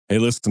Hey,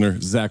 listener,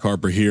 Zach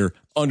Harper here.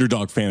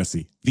 Underdog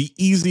Fantasy, the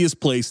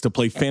easiest place to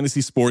play fantasy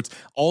sports.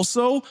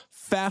 Also,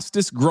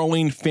 fastest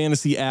growing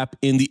fantasy app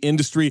in the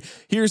industry.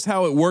 Here's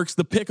how it works.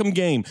 The Pick'em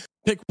game.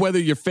 Pick whether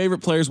your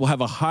favorite players will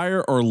have a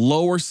higher or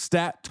lower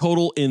stat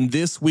total in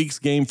this week's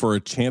game for a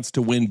chance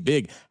to win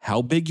big.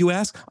 How big, you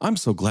ask? I'm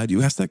so glad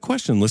you asked that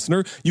question,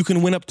 listener. You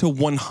can win up to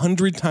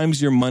 100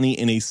 times your money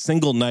in a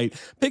single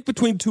night. Pick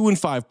between 2 and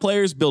 5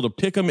 players. Build a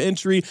Pick'em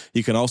entry.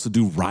 You can also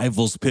do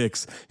rivals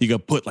picks. You can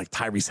put like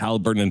Tyrese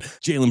Halliburton and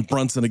Jalen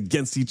Brunson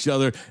against each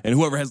other, and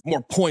whoever has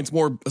more points,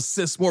 more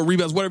assists, more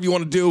rebounds, whatever you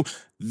want to do,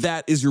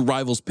 that is your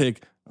rivals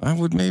pick. I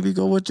would maybe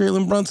go with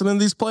Jalen Brunson in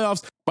these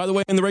playoffs. By the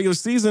way, in the regular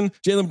season,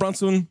 Jalen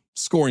Brunson,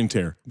 scoring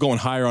tear, going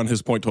higher on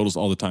his point totals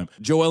all the time.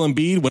 Joel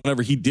Embiid,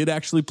 whenever he did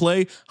actually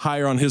play,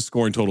 higher on his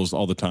scoring totals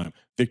all the time.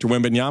 Victor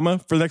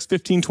Wembanyama, for the next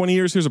 15, 20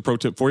 years, here's a pro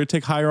tip for you.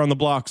 Take higher on the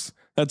blocks.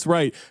 That's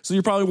right. So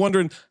you're probably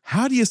wondering,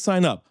 how do you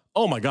sign up?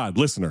 Oh my God,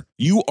 listener,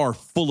 you are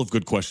full of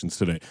good questions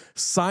today.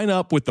 Sign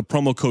up with the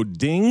promo code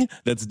DING,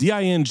 that's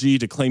D-I-N-G,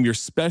 to claim your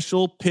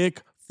special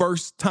pick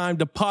first time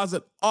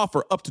deposit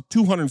offer up to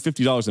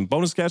 $250 in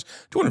bonus cash.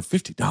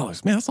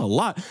 $250, man, that's a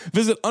lot.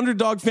 Visit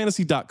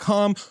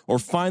underdogfantasy.com or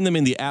find them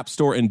in the App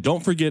Store. And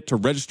don't forget to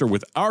register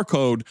with our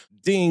code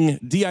DING,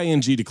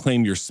 D-I-N-G, to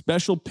claim your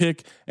special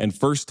pick and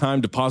first time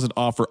deposit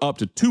offer up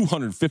to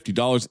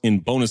 $250 in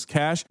bonus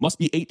cash. Must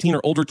be 18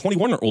 or older,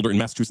 21 or older in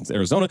Massachusetts,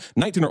 Arizona,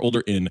 19 or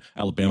older in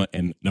Alabama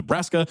and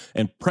Nebraska,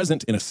 and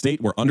present in a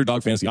state where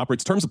Underdog Fantasy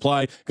operates. Terms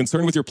apply.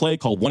 Concerned with your play,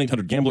 call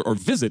 1-800-GAMBLER or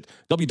visit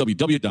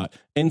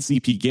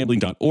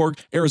www.ncpgambling.org.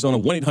 Arizona,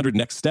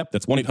 1-800-NEXT-STEP.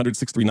 That's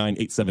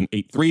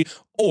 1-800-639-8783.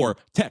 Or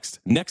text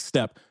NEXT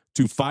STEP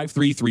to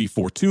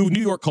 53342.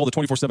 New York, call the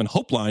 24/7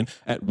 Hope line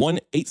at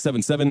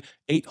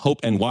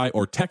 1-877-8-HOPE-NY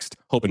or text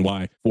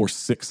HOPE-NY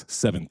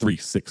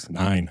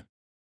 467-369.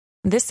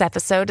 This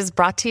episode is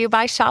brought to you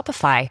by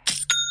Shopify.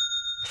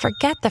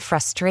 Forget the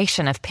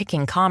frustration of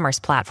picking commerce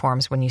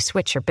platforms when you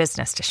switch your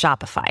business to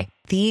Shopify,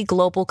 the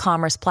global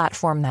commerce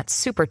platform that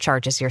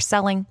supercharges your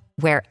selling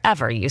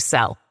wherever you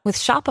sell. With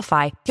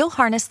Shopify, you'll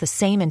harness the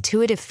same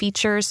intuitive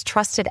features,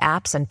 trusted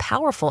apps, and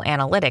powerful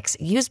analytics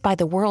used by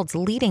the world's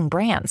leading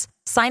brands.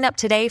 Sign up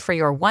today for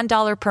your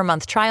 $1 per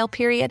month trial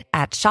period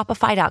at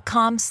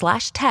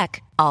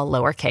shopify.com/tech, all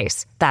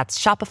lowercase. That's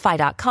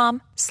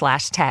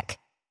shopify.com/tech.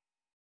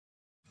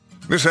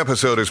 This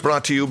episode is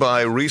brought to you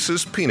by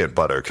Reese's Peanut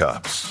Butter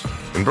Cups.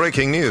 In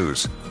breaking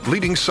news,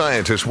 leading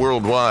scientists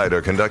worldwide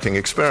are conducting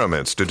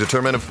experiments to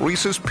determine if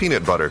Reese's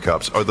Peanut Butter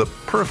Cups are the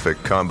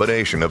perfect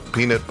combination of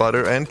peanut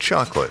butter and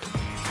chocolate.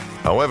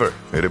 However,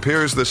 it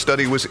appears the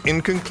study was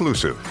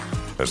inconclusive,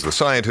 as the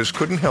scientists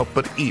couldn't help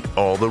but eat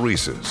all the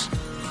Reese's.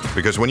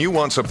 Because when you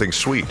want something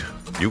sweet,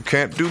 you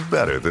can't do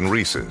better than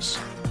Reese's.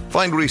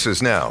 Find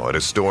Reese's now at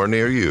a store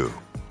near you.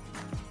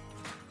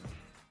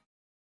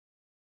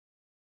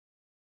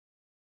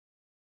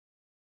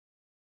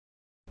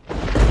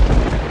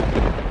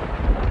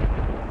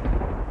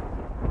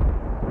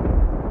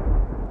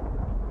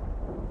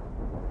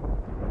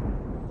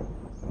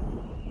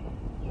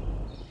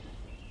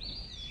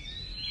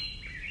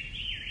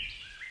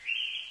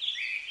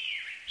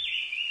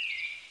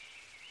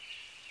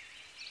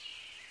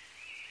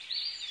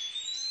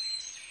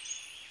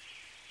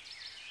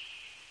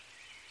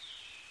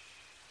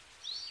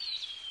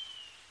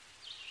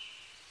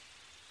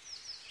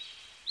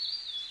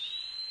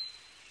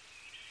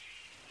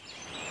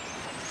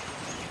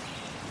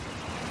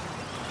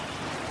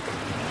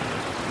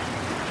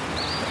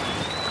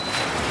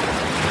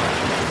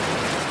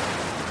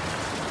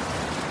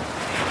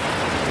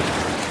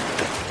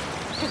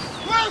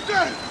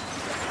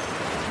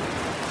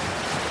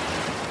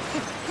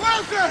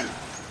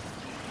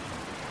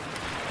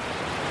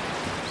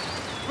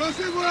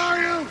 Wilson, where are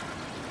you?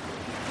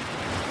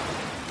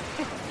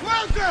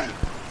 Wilson!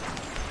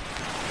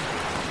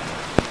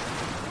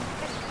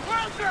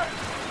 Wilson!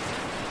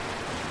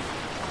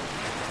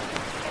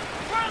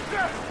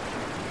 Wilson!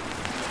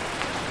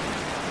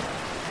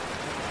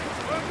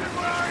 Wilson,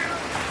 where are you?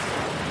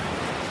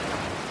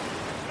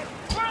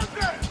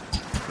 Wilson!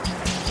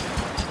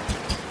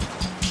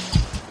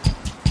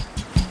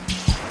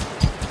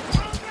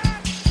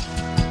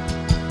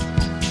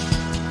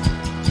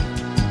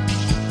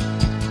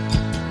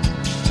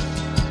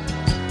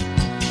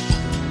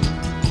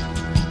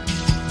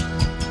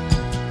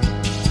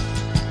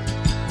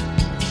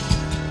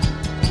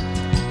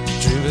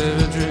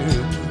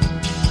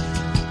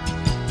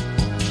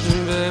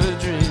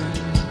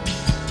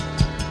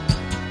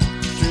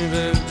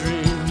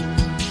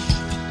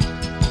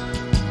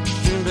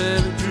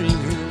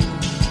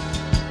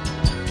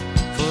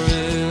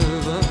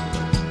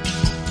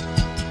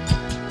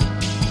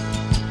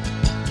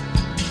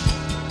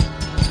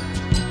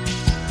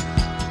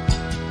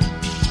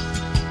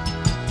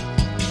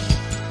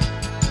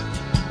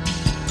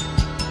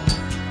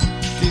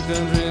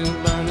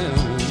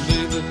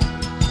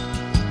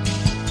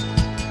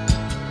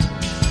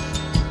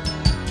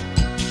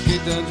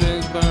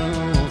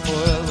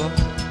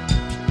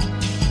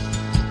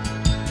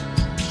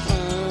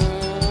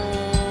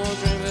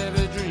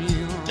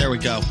 we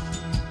go.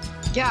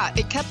 Yeah,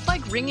 it kept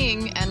like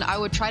ringing, and I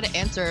would try to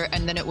answer,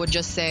 and then it would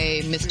just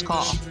say missed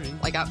call.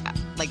 Like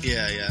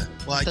Yeah.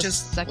 Well, I the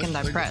just second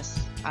I press,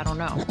 I don't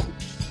know.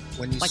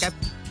 When you Like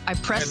I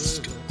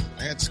pressed.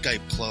 I had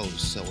Skype closed,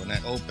 so when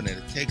I open it,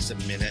 it takes a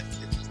minute.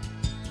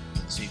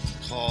 So you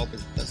can call, but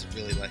it doesn't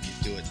really let you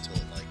do it until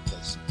it like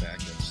does some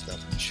backup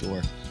stuff. I'm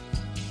sure.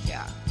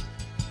 Yeah.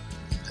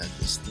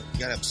 You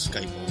gotta have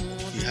Skype open.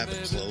 If you have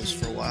it closed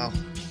for a while,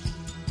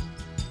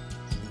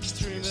 it needs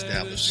to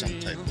reestablish some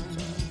type of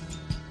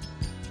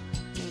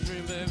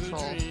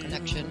Control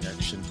connection.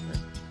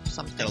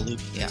 Something.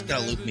 It's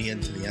gotta loop me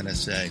into the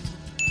NSA.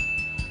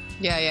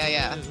 Yeah.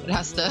 It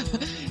has to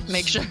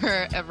make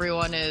sure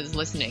everyone is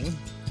listening.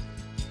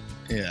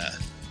 Yeah.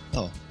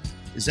 Oh,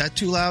 is that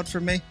too loud for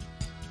me?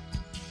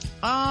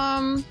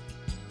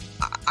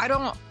 I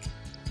don't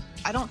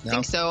No?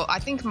 think so. I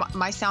think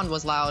my sound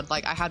was loud.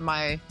 Like I had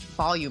my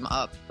volume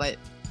up, but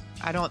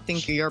I don't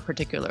think you're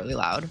particularly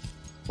loud.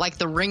 Like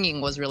the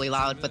ringing was really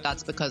loud, but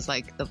that's because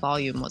like the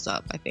volume was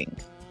up, I think.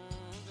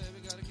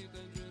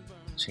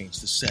 Change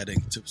the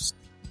setting to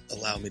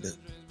allow me to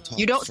talk.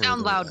 You don't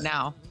sound further loud away.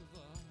 now.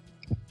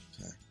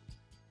 Okay.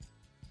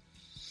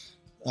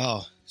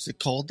 Oh, is it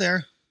cold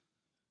there?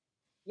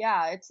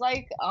 Yeah, it's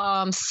like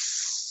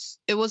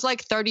it was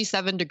like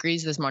 37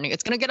 degrees this morning.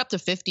 It's gonna get up to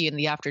 50 in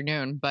the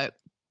afternoon, but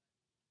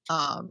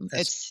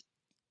That's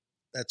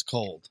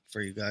cold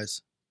for you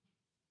guys.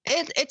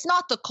 it's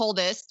not the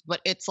coldest,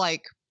 but it's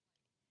like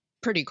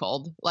pretty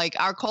cold. Like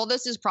our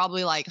coldest is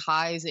probably like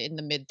highs in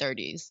the mid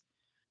 30s,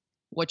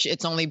 which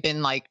it's only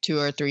been like 2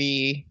 or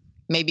 3,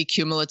 maybe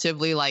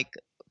cumulatively like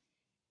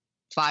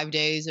 5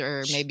 days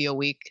or maybe a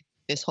week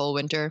this whole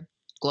winter.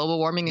 Global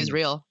warming is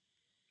real.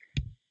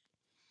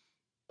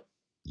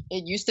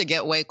 It used to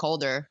get way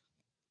colder,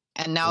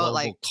 and now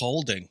Global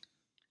colding.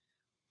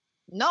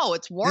 No,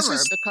 it's warmer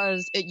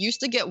because it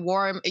used to get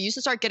warm. It used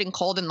to start getting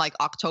cold in like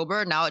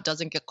October. Now it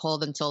doesn't get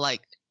cold until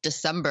like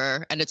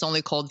December, and it's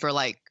only cold for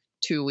like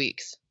 2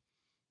 weeks.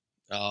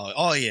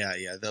 Oh yeah.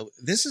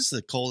 This is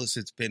the coldest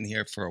it's been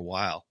here for a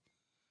while.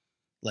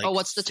 Like,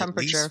 what's the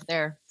temperature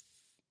there?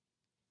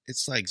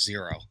 It's like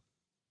 0.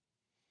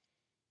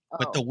 Oh.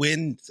 But the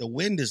wind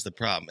is the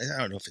problem. I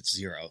don't know if it's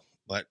 0,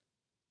 but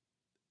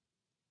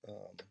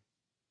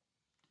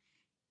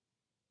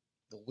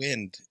the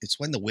wind, it's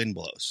when the wind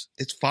blows.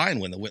 It's fine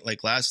when the wind,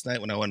 like last night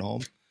when I went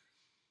home,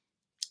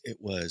 it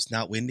was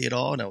not windy at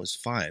all and it was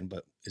fine.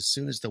 But as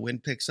soon as the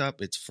wind picks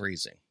up, it's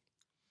freezing.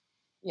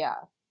 Yeah.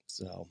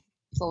 So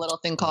It's a little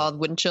thing called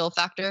wind chill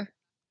factor.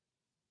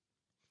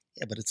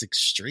 yeah, but it's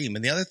extreme.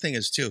 And the other thing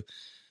is too,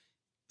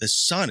 the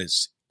sun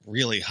is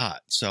really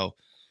hot. So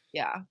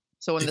Yeah.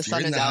 So when the If you're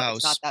sun in is the out, house-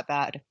 it's not that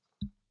bad.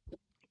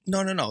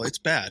 no, it's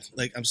bad.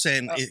 Like I'm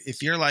saying,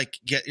 if you're like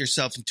get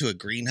yourself into a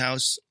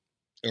greenhouse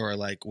or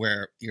like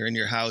where you're in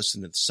your house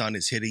and the sun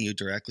is hitting you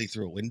directly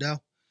through a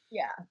window,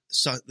 Yeah.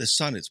 so the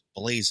sun is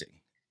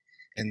blazing.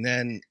 And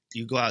then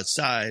you go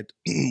outside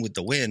with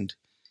the wind,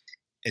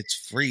 it's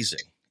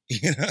freezing.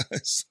 You know,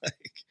 it's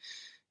like,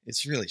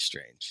 it's really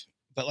strange.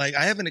 But like,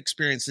 I haven't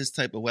experienced this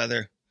type of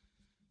weather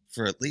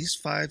for at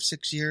least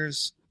 5-6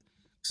 years.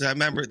 Because I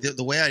remember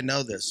the way I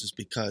know this is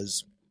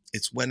because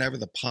it's whenever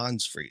the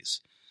ponds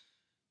freeze.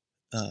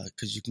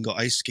 Because you can go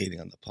ice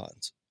skating on the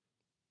ponds.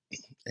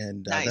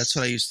 And Nice.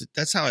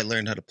 that's how I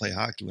learned how to play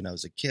hockey when I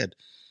was a kid.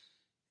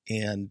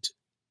 And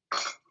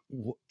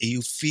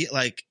you feel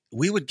like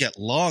we would get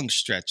long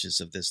stretches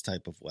of this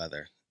type of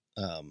weather.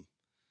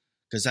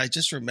 Because I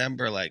just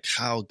remember like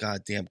how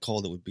goddamn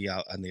cold it would be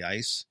out on the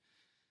ice.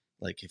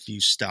 Like if you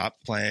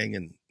stopped playing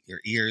and your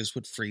ears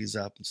would freeze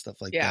up and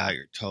stuff like Yeah. that,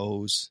 your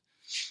toes.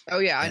 Oh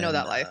yeah, I know And,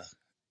 that life.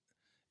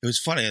 It was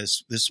funny.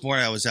 This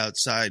morning I was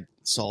outside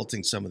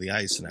salting some of the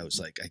ice and I was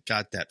like, I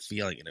got that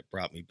feeling and it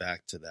brought me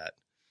back to that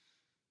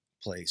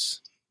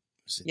place.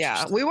 It was Yeah,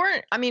 interesting. we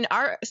weren't. I mean,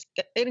 our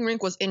skating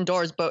rink was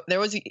indoors, but there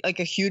was like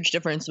a huge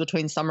difference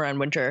between summer and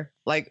winter.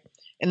 Like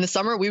in the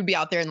summer, we would be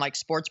out there in like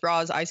sports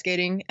bras ice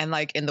skating, and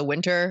like in the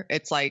winter,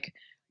 it's like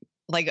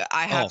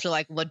I have Oh. to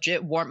like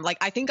legit warm. Like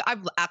I think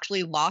I've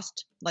actually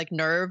lost like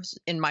nerves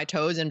in my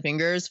toes and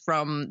fingers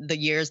from the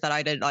years that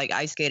I did like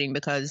ice skating,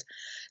 because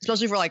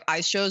especially for like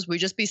ice shows, we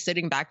just be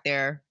sitting back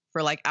there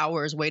for like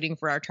hours waiting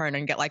for our turn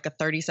and get like a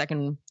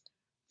 30-second,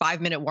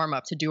 5-minute warm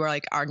up to do our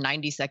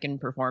 90-second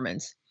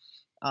performance.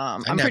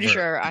 I'm pretty never-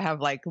 sure I have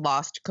like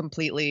lost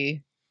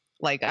completely,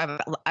 like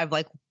I've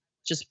like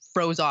just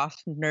froze off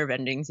nerve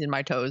endings in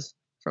my toes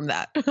from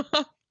that.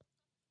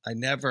 I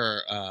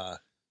never,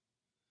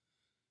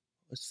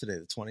 what's today,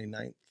 the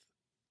 29th?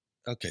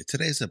 Okay,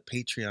 today's a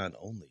Patreon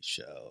only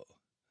show.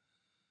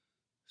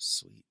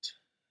 Sweet.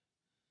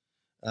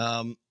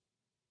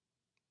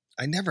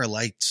 I never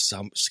liked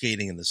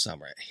skating in the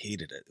summer. I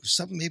hated it. It was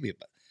something maybe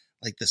about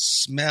like the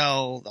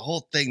smell, the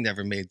whole thing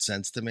never made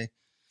sense to me.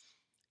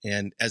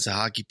 And as a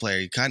hockey player,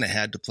 you kind of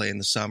had to play in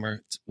the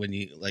summer when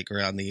you like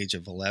around the age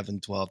of 11,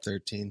 12,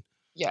 13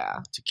 Yeah.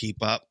 to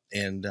keep up.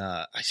 And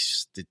I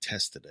just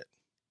detested it.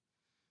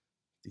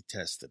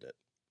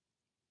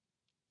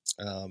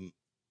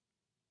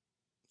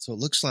 So it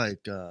looks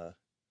like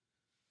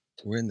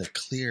we're in the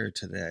clear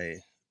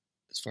today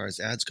as far as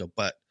ads go.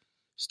 But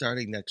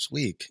starting next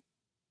week,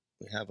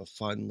 we have a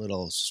fun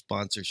little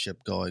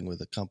sponsorship going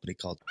with a company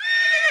called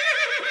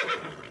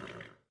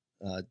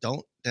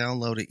don't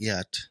download it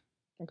yet.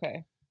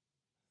 Okay.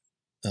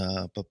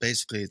 But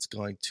basically it's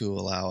going to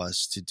allow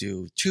us to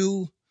do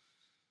two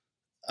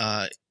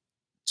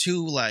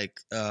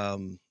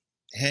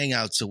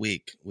hangouts a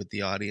week with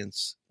the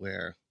audience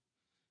where,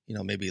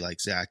 maybe like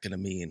Zach and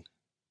Amin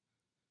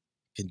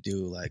can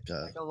do like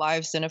a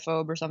live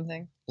cinephobe or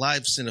something.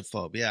 Live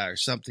cinephobe, yeah, or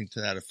something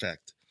to that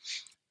effect.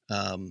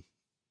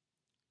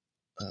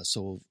 So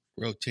we'll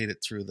rotate it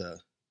through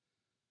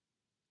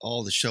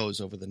all the shows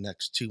over the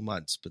next 2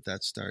 months, but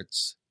that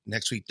starts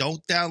next week.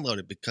 Don't download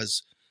it,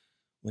 because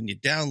when you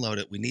download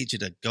it, we need you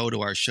to go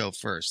to our show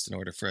first in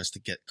order for us to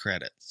get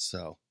credit.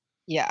 So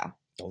yeah,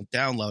 don't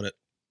download it,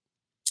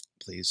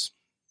 please.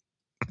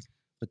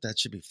 But that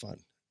should be fun.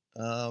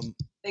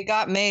 They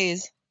got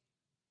Maze.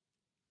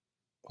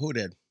 Who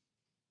did?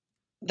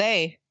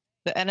 The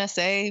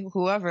NSA,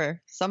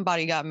 whoever,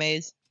 somebody got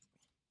Maze.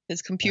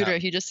 His computer. Yeah.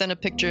 He just sent a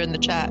picture in the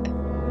chat.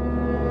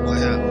 What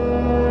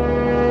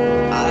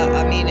happened?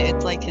 I mean,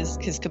 it's like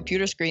his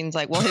computer screen's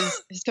like, well,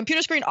 his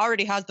computer screen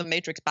already has the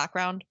Matrix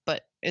background,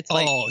 but it's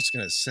like, I was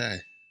gonna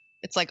say,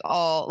 it's like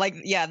all like,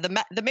 yeah,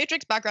 the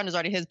Matrix background is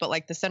already his, but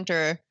like the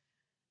center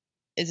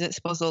isn't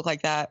supposed to look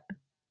like that.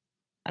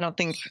 I don't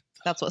think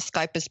that's what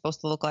Skype is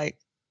supposed to look like.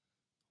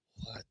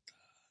 What?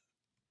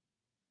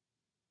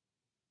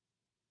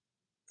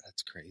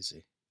 That's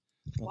crazy.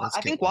 Well,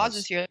 I think Waz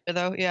is here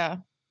though. Yeah.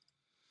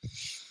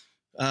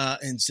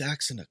 And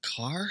Zach's in a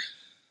car.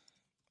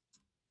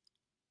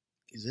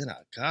 He's in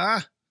a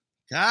car.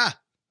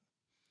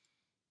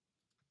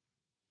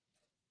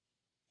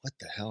 What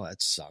the hell?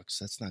 That sucks.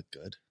 That's not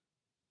good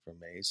for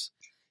Maze.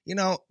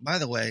 By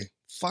the way,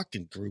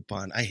 fucking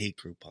Groupon. I hate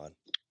Groupon.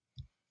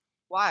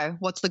 Why?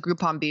 What's the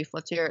Groupon beef?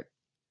 Let's hear it.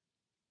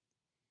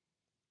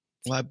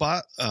 Well, I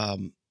bought a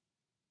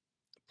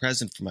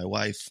present for my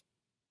wife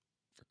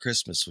for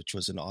Christmas, which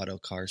was an auto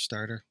car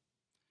starter.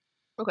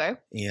 Okay.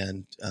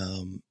 And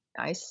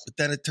nice. But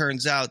then it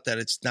turns out that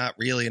it's not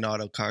really an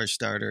auto car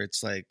starter.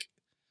 It's like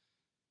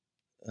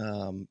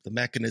the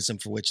mechanism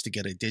for which to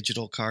get a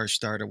digital car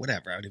starter,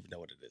 whatever. I don't even know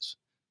what it is.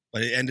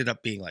 But it ended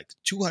up being like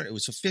 $200. It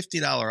was a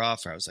 $50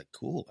 offer. I was like,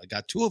 cool. I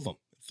got 2 of them,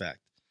 in fact.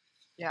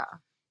 Yeah.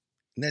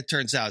 And then it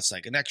turns out it's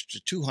like an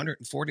extra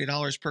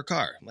 $240 per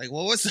car. I'm like,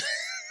 well, what's that?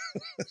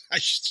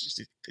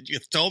 Could you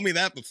have told me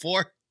that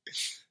before?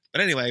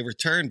 But anyway, I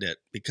returned it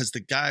because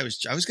the guy I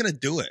was going to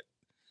do it,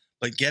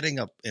 but getting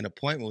an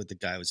appointment with the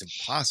guy was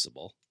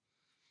impossible.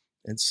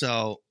 And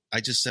so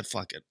I just said,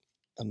 fuck it.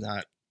 I'm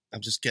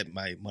just getting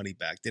my money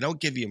back. They don't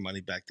give you your money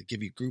back. They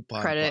give you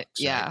Groupon credit. bucks,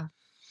 Yeah. Right?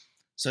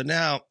 So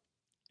now,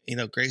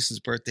 Grayson's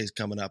birthday's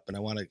coming up and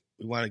we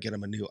want to get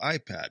him a new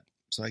iPad.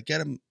 So I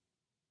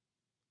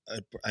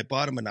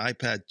bought him an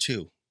iPad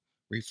 2,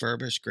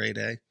 refurbished, grade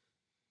A.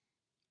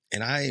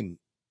 And I'm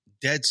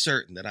dead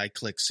certain that I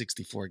clicked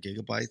 64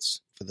 gigabytes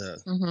for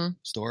the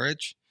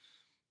storage.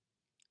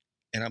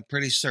 And I'm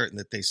pretty certain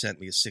that they sent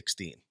me a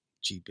 16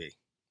 GB.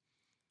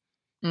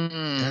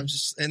 And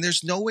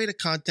there's no way to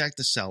contact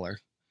the seller.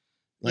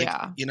 Like,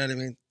 yeah. You know what I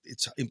mean?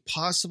 It's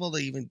impossible to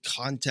even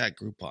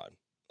contact Groupon.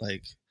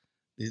 Like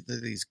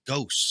these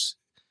ghosts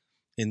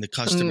in the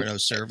customer no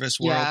service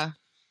world. Yeah.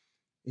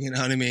 You know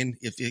what I mean?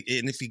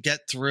 If you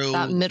get through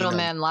that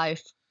middleman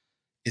life,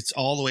 it's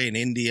all the way in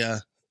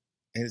India.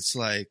 And it's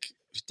like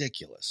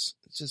ridiculous.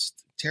 It's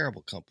just a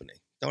terrible company.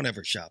 Don't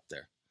ever shop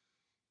there.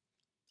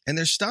 And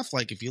there's stuff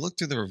like, if you look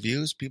through the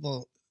reviews,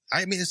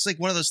 it's like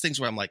one of those things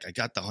where I'm like, I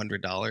got the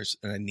 $100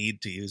 and I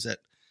need to use it.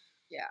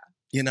 Yeah.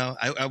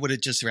 I would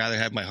have just rather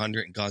had my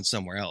 100 and gone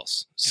somewhere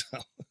else. So,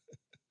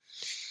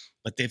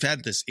 but they've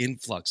had this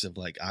influx of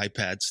like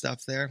iPad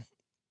stuff there.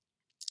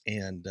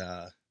 And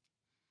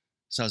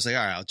so I was like,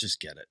 all right, I'll just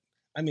get it.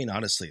 I mean,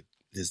 honestly,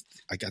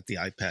 I got the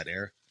iPad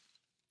Air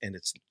and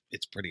it's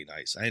pretty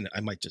nice. I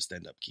might just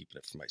end up keeping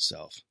it for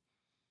myself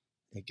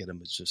and get him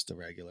as just a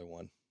regular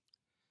one.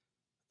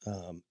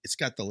 It's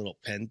got the little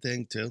pen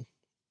thing too.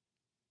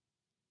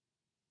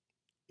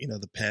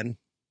 The pen.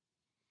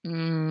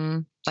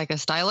 Like a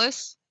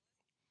stylus?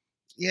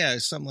 Yeah,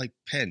 it's some like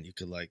pen you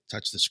could like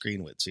touch the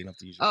screen with, so you don't have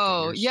to use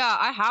your fingers. Yeah,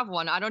 I have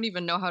one. I don't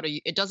even know how to.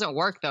 It doesn't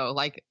work though.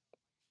 I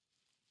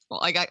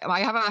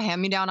have a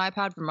hand-me-down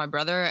iPad from my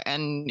brother,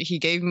 and he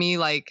gave me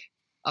like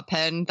a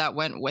pen that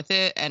went with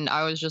it, and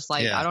I was just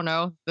like, I don't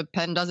know, the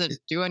pen doesn't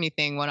do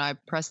anything when I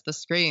press the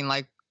screen.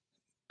 Like,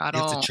 I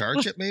don't. You have to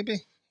charge it,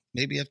 maybe.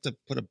 Maybe you have to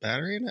put a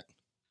battery in it.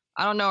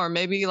 I don't know, or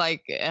maybe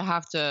like I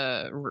have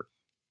to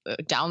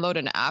download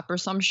an app or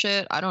some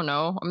shit. I don't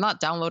know. I'm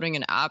not downloading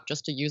an app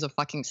just to use a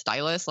fucking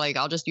stylus. Like,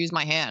 I'll just use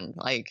my hand.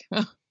 Like,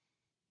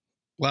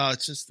 well,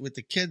 it's just with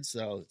the kids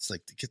though. It's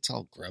like the kids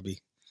all grubby.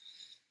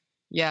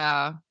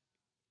 Yeah,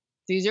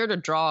 it's easier to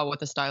draw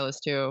with a stylus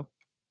too.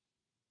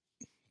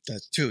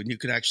 That's true, and you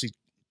could actually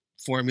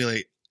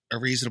formulate a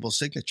reasonable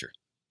signature.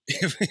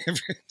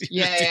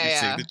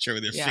 Yeah. Signature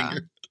with your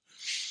finger.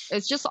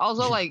 It's just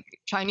also like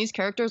Chinese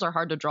characters are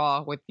hard to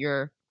draw with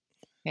your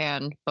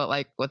hand, but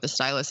like with the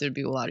stylus, it'd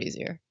be a lot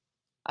easier.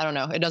 I don't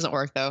know. It doesn't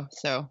work though,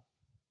 so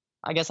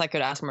I guess I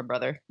could ask my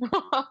brother.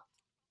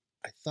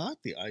 I thought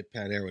the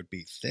iPad Air would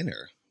be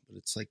thinner, but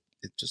it's like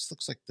it just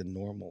looks like the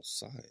normal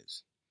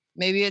size.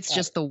 Maybe it's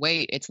just the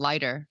weight. It's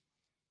lighter.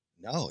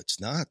 No, it's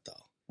not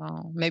though.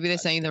 Oh, maybe they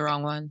sent you the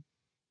wrong one.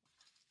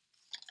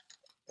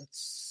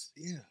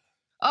 Yeah.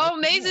 Oh,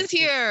 Maze is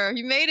here.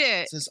 You made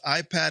it. It says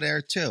iPad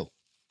Air 2.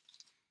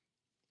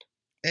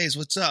 Hayes,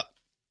 what's up?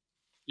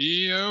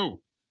 Yo.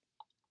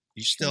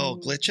 You still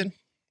glitching?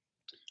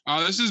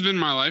 This has been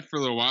my life for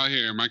a little while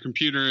here. My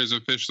computer has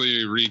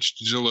officially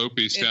reached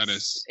jalopy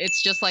status.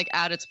 It's just like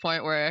at its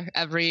point where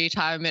every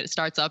time it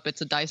starts up, it's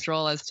a dice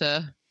roll as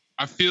to.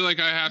 I feel like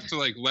I have to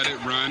like let it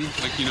run,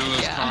 like you know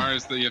those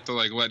cars that you have to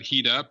like let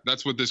heat up.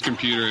 That's what this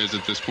computer is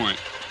at this point.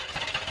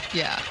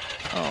 Yeah.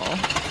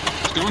 Oh.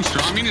 It's going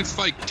strong. I mean, it's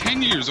like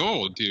 10 years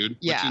old, dude.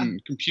 Yeah. Which in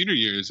computer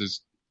years is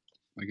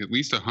like at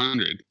least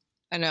 100.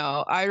 I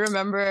know. I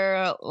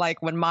remember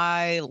like when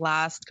my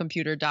last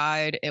computer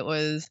died, it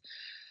was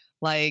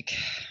like,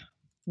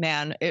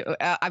 man,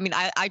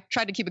 I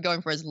tried to keep it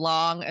going for as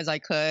long as I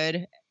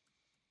could,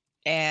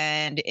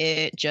 and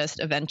it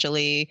just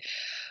eventually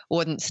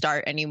wouldn't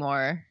start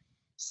anymore.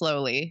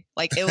 Slowly,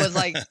 like it was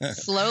like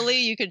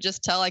slowly, you could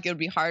just tell like it would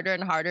be harder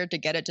and harder to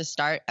get it to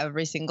start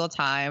every single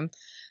time.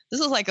 This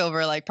was like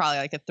over like probably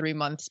like a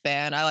 3-month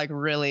span. I like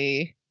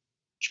really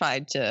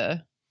tried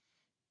to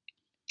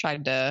keep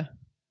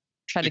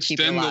it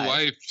Extend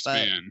alive, the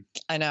lifespan.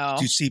 I know.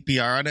 Do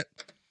CPR on it?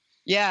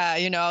 Yeah,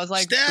 you know, I was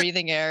like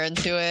breathing air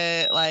into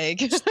it, like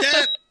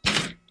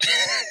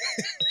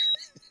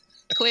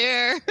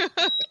clear.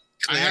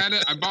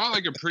 I bought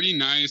like a pretty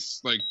nice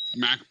like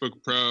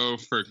MacBook Pro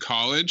for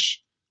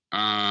college,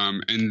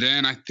 and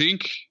then I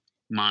think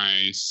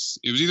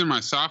it was either my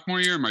sophomore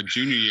year or my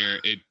junior year.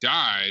 It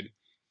died,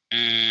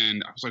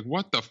 and I was like,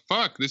 "What the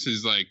fuck? This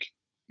is like,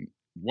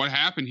 what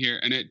happened here?"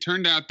 And it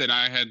turned out that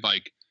I had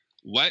like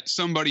let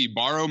somebody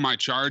borrow my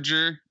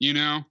charger, you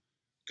know,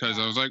 because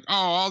I was like, "Oh,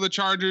 all the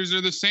chargers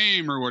are the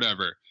same or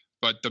whatever."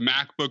 But the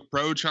MacBook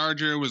Pro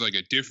charger was like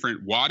a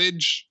different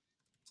wattage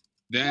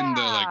than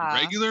the like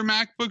regular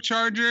MacBook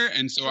charger,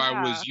 and so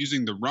I was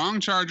using the wrong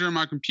charger on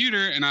my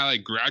computer, and I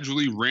like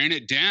gradually ran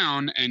it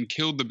down and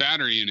killed the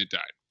battery, and it died.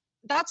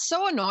 That's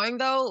so annoying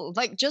though.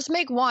 Like just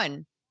make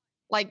one.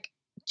 Like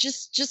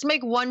just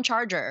make one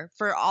charger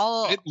for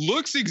all. It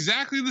looks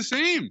exactly the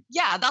same.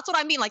 Yeah, that's what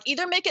I mean. Like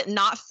either make it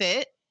not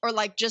fit or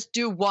like just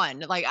do one.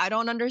 Like I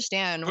don't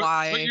understand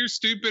why. Put your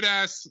stupid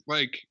ass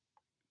like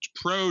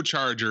Pro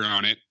charger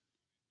on it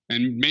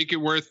and make it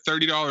worth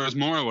 $30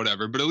 more or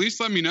whatever. But at least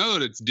let me know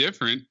that it's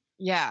different.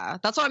 Yeah,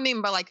 that's what I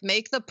mean. But like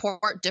make the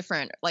port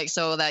different, like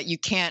so that you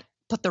can't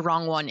put the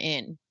wrong one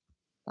in.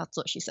 That's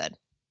what she said.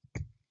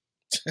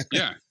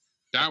 Yeah.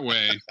 That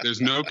way, there's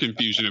no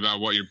confusion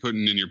about what you're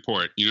putting in your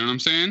port. You know what I'm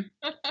saying?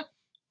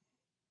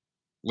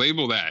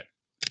 Label that.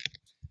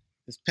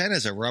 This pen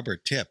has a rubber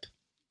tip.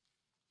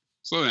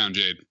 Slow down,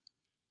 Jade.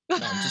 No,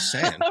 I'm just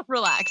saying.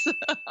 Relax.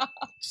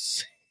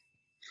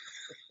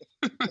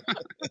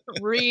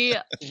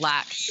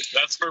 Relax.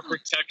 That's for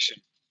protection.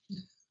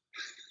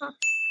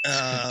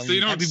 So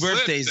you don't happy slip,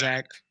 birthday,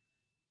 Zach.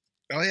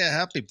 Oh, yeah.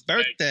 Happy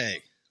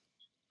birthday.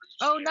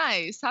 Oh,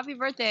 nice. Happy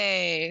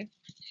birthday.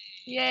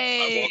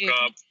 Yay. I woke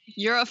up.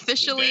 You're the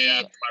officially day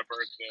after my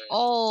birthday.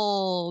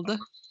 old.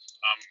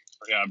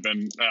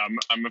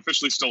 I'm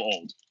officially still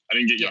old. I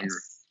didn't get younger.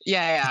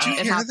 Yeah. Did you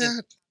It hear happened.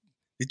 that?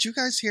 Did you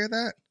guys hear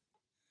that?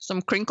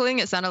 Some crinkling.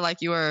 It sounded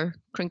like you were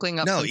crinkling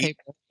up some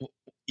paper.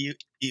 You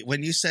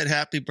when you said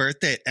happy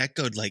birthday, it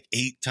echoed like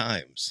 8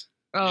 times.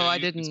 Oh, Yeah, I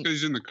It's didn't. because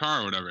he's in the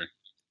car or whatever.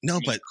 No,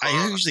 but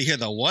I usually hear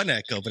the one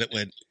echo, but it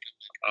went.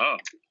 Oh,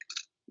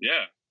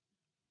 yeah.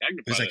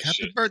 It was like happy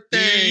Yeah,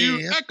 birthday,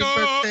 you happy echo,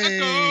 birthday,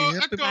 echo,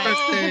 happy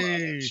echo.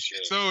 birthday.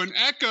 So an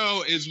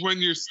echo is when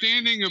you're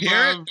standing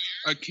Hear above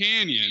a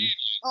canyon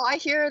Oh, I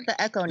hear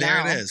the echo There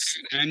now. it is.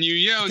 and you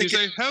yell and you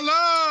say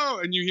hello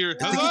and you hear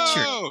I think it's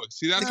your- hello.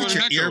 See, that's Look what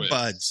at an your echo is.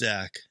 earbuds,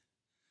 Zach.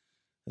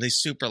 Are they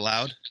super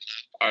loud?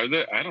 Are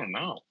they? I don't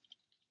know.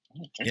 I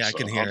don't think Yeah, I so.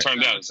 can hear I'll it. turn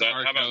down. Is that,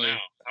 R. how about Kelly. now?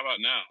 How about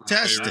now? My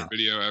Testing. favorite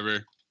video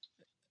ever.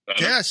 Better?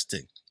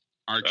 Testing.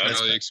 R. That's Kelly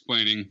better.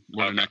 explaining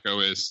what an Okay. echo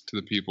is to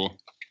the people.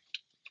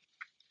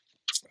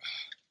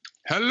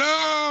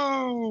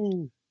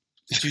 Hello.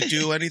 Did you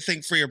do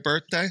anything for your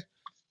birthday?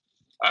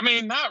 I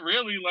mean, not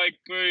really. Like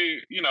what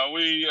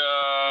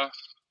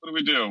did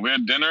we do? We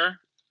had dinner.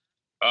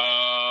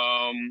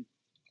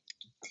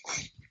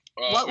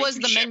 What with was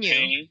some the menu?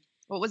 champagne.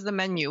 What was the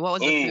menu? What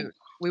was the Ooh, food?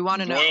 We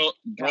want to know.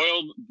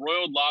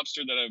 broiled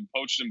lobster that I've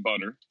poached in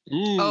butter.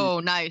 Ooh. Oh,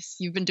 nice.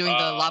 You've been doing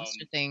the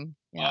lobster thing.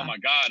 Oh Yeah. my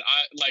god!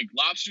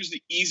 Lobster's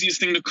the easiest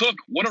thing to cook.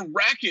 What a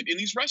racket in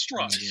these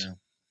restaurants!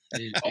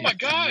 Oh my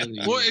God.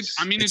 Well, it's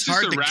It's just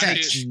hard a to racket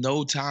catch.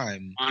 No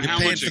time. on You're how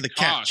paying much for it the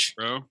costs, catch.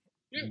 bro.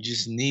 You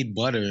just need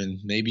butter and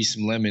maybe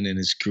some lemon, and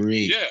it's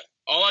great. Yeah,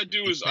 all I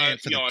do is paying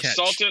for the I catch.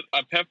 salt it,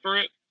 I pepper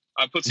it,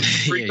 I put some Yeah,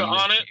 paprika you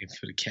on it. pay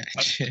for the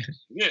catch.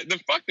 Yeah, then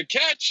fuck the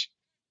catch.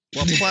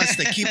 Well, plus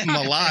they keep them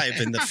alive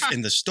in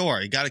the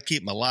store. You got to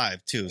keep them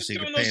alive too, so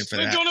you're paying for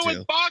that They're doing it too.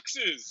 with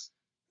boxes.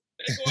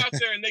 They go out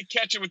there and they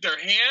catch it with their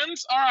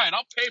hands. All right,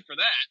 I'll pay for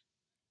that.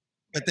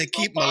 But they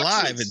keep them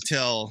alive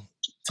until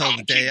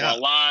the day out.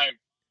 Alive.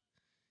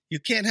 You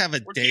can't have a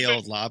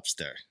day-old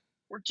lobster.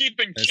 We're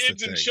keeping That's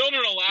kids the and thing.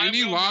 children alive. Any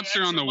We don't get lobster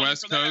on extra the money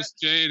West for that. Coast,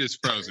 Jade, is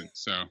frozen.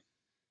 So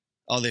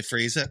Oh, they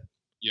freeze it.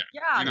 yeah,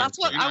 Yeah, You're not- that's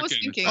what you're I not was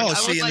getting thinking. Oh, I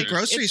see, was in like, the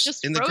grocery it's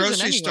just in the frozen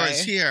grocery stores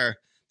anyway. here,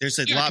 there's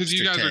a Yeah, 'cause lobster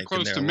you guys are tank close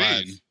and to they're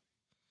alive.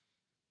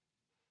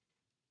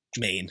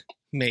 Maine.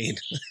 Maine.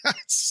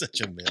 It's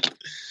such a myth.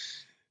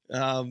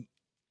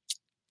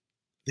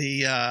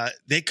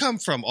 They come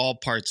from all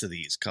parts of the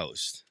East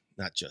Coast,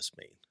 not just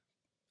Maine.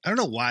 I don't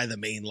know why the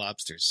Maine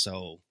lobster is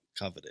so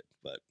coveted,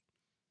 but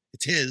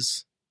it's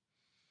his.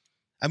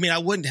 I mean, I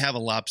wouldn't have a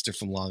lobster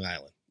from Long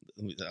Island.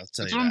 I'll tell That's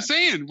you what that. I'm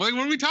saying. Like,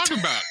 what are we talking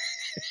about?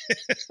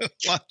 Well,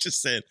 I'm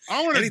just saying.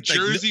 I want a Anything-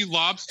 Jersey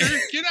lobster.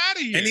 Get out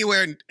of here.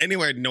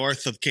 Anywhere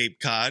north of Cape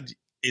Cod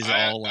is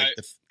all like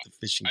the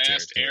fishing I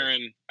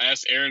territory.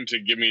 asked Erin to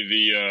give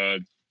me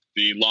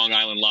the Long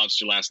Island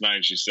lobster last night,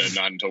 and she said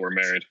not until we're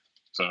married.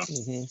 So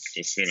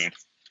just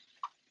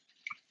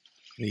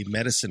Need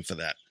medicine for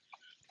that.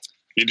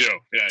 you do.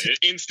 Yeah,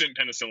 instant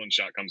penicillin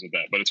shot comes with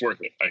that, but it's worth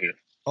it. I hear.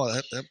 Oh,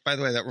 that, by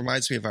the way, that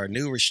reminds me of our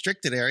new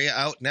restricted area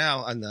out now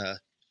on the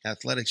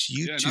Athletics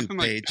Yeah, YouTube nothing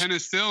page. like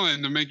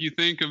penicillin to make you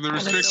think of the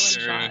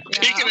restricted area.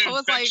 Yeah, Speaking of I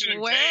was like, infection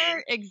and where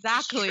pain,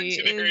 exactly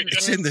restricted area.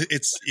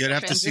 It's you'd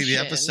have to see the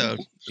Transition. episode.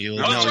 You'll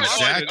Oh, know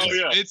that's right.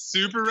 exactly. Oh, yeah. It's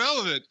super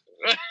relevant.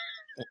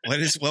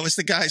 What was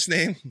the guy's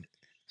name?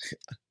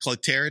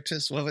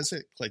 Clotaritus? What was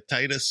it?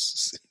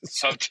 Clotitis?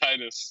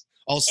 Subtitus.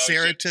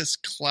 Ulceratus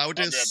I'll be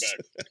Claudus?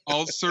 right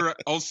back.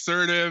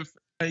 Ulcerative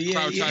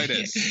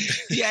Cloutitis.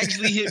 He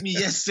actually hit me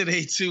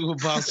yesterday too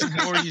about some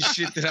Warrior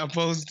shit that I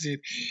posted,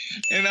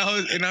 and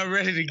I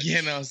read it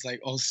again. I was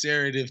like,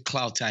 ulcerative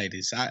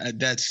cloutitis.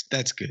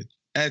 That's good.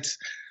 That's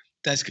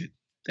good.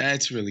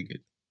 That's really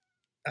good.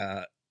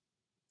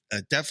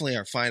 Definitely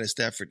our finest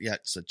effort yet.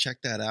 So check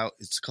that out.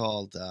 It's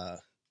called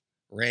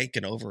Rank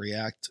and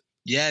Overreact.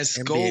 Yes,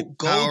 NBA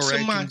go Power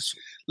to my Rankings.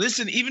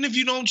 listen. Even if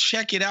you don't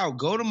check it out,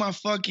 go to my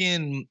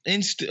fucking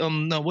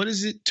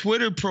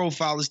Twitter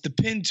profile. It's the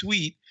pinned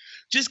tweet.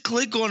 Just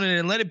click on it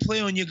and let it play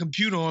on your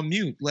computer on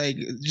mute. Like,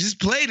 just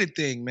play the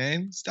thing,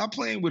 man. Stop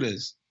playing with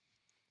us.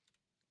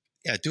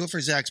 Yeah, do it for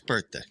Zach's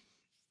birthday.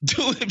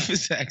 Do it for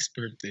Zach's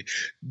birthday.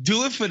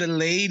 Do it for the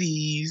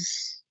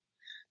ladies.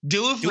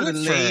 Do it for the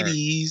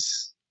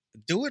ladies.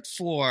 Do it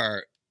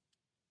for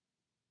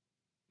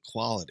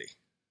quality.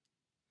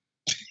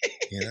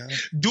 You know?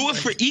 Do it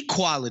for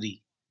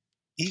equality.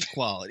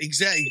 Equality.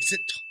 Exactly.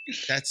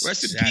 That's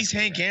Rest in exactly peace,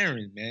 Hank right.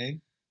 Aaron,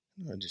 man.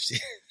 I don't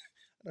understand.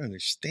 I don't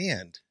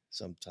understand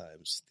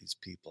sometimes these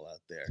people out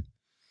there.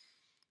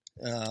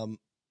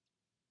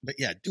 But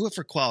yeah, do it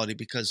for quality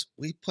because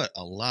we put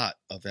a lot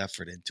of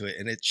effort into it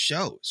and it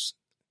shows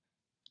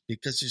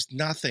because there's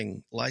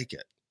nothing like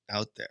it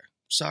out there.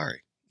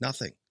 Sorry,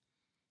 nothing.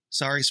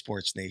 Sorry,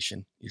 Sports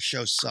Nation. Your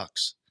show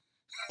sucks.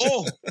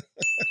 Oh,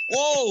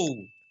 whoa.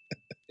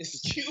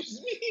 Excuse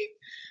me.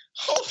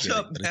 Hold Yeah,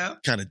 up but now.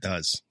 it kind of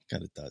does.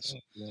 Kind of does.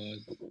 Lord,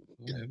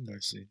 have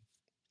mercy.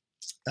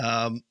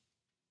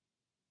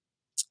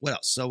 What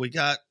else? So we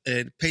got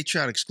a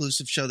Patreon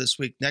exclusive show this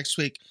week. Next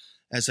week,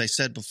 as I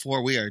said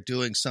before, we are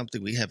doing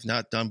something we have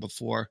not done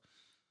before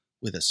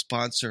with a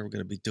sponsor. We're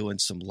going to be doing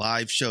some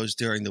live shows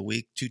during the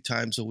week, 2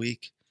 times a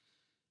week.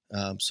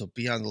 So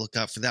be on the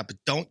lookout for that. But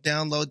don't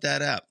download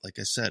that app. Like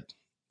I said,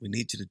 we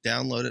need you to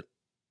download it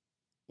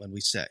when we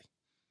say,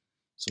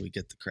 so we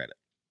get the credit.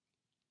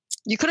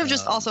 You could have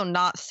just also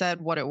not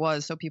said what it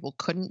was so people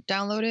couldn't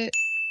download it.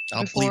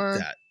 I'll before. bleep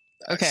that.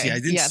 Okay. See, I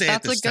didn't yeah, say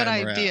that's it this a good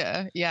time around.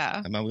 idea.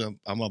 Yeah. I'm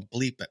gonna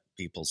bleep it,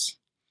 peoples.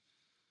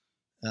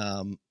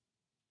 The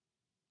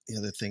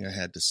other thing I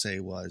had to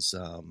say was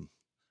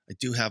I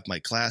do have my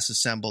class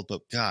assembled,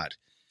 but God,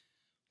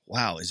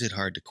 wow, is it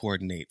hard to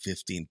coordinate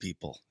 15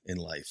 people in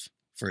life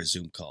for a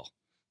Zoom call?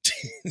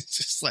 It's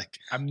just like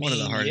one of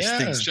the hardest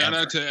things. Shout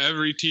ever. out to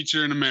every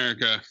teacher in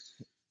America.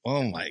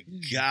 Oh my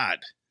God.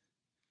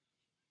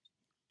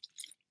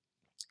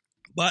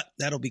 But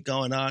that'll be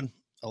going on.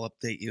 I'll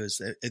update you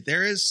as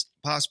there is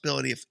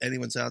possibility if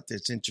anyone's out there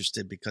that's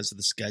interested because of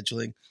the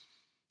scheduling.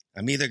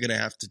 I'm either going to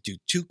have to do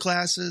 2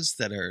 classes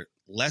that are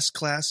less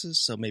classes,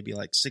 so maybe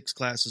like 6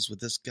 classes with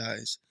this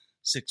guys,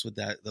 6 with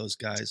those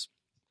guys,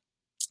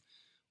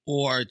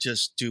 or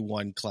just do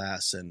 1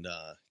 class and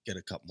get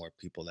a couple more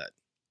people that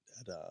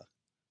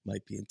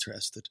might be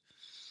interested,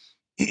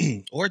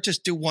 or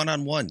just do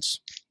one-on-ones.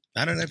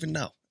 I don't even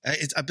know.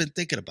 I've been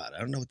thinking about it. I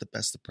don't know what the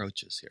best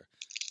approach is here.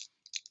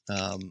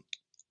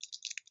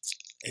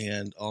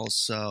 And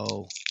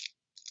also,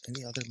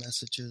 any other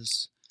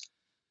messages?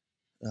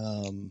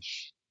 I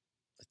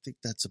think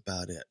that's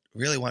about it.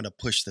 Really want to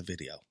push the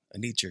video. I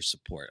need your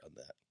support on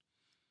that.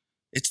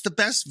 It's the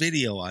best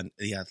video on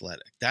The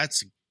Athletic.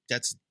 That's a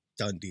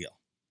done deal.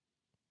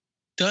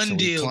 Done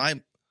deal.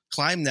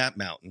 Climb that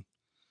mountain.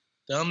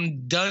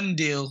 Done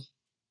deal.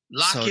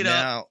 Lock it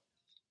up.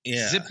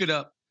 Yeah. Zip it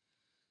up.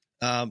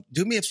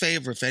 Do me a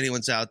favor if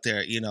anyone's out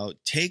there,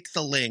 take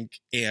the link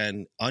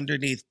and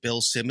underneath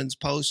Bill Simmons'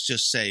 post,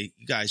 just say,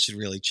 you guys should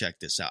really check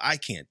this out. I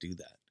can't do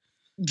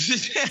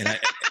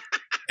that.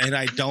 and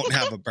I don't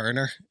have a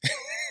burner.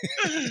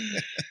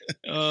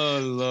 Oh,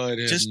 Lord.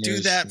 Just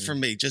do that for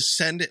me. Just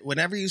send it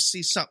whenever you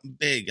see something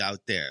big out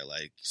there,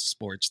 like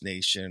Sports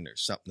Nation or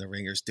something the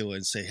Ringer's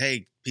doing. Say,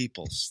 hey,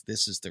 peoples,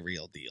 this is the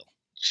real deal.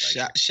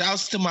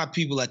 Shouts to my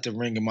people at the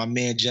Ringer, my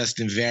man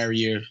Justin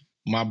Verrier,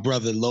 my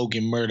brother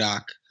Logan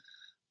Murdoch,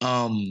 my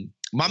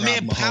Rob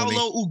man Mahoney.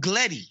 Paolo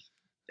Ugletti.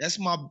 That's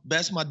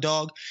my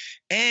dog.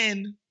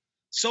 And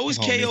so is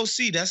Mahoney.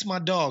 KOC. That's my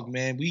dog,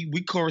 man.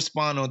 We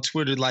correspond on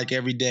Twitter like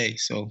every day.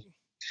 So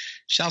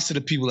shouts to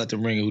the people at the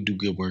Ringer who do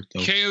good work,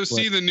 though.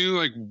 KOC, the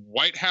new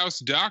White House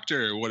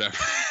doctor or whatever.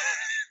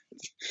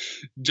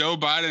 Joe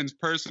Biden's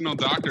personal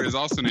doctor is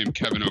also named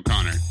Kevin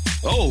O'Connor.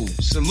 Oh,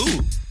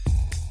 salute.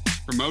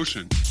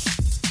 Promotion.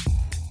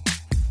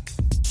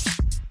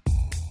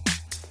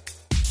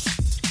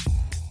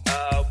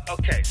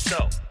 Okay,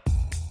 so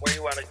where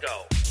you want to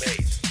go?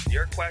 Mace,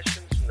 your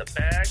questions from the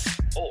bag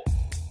or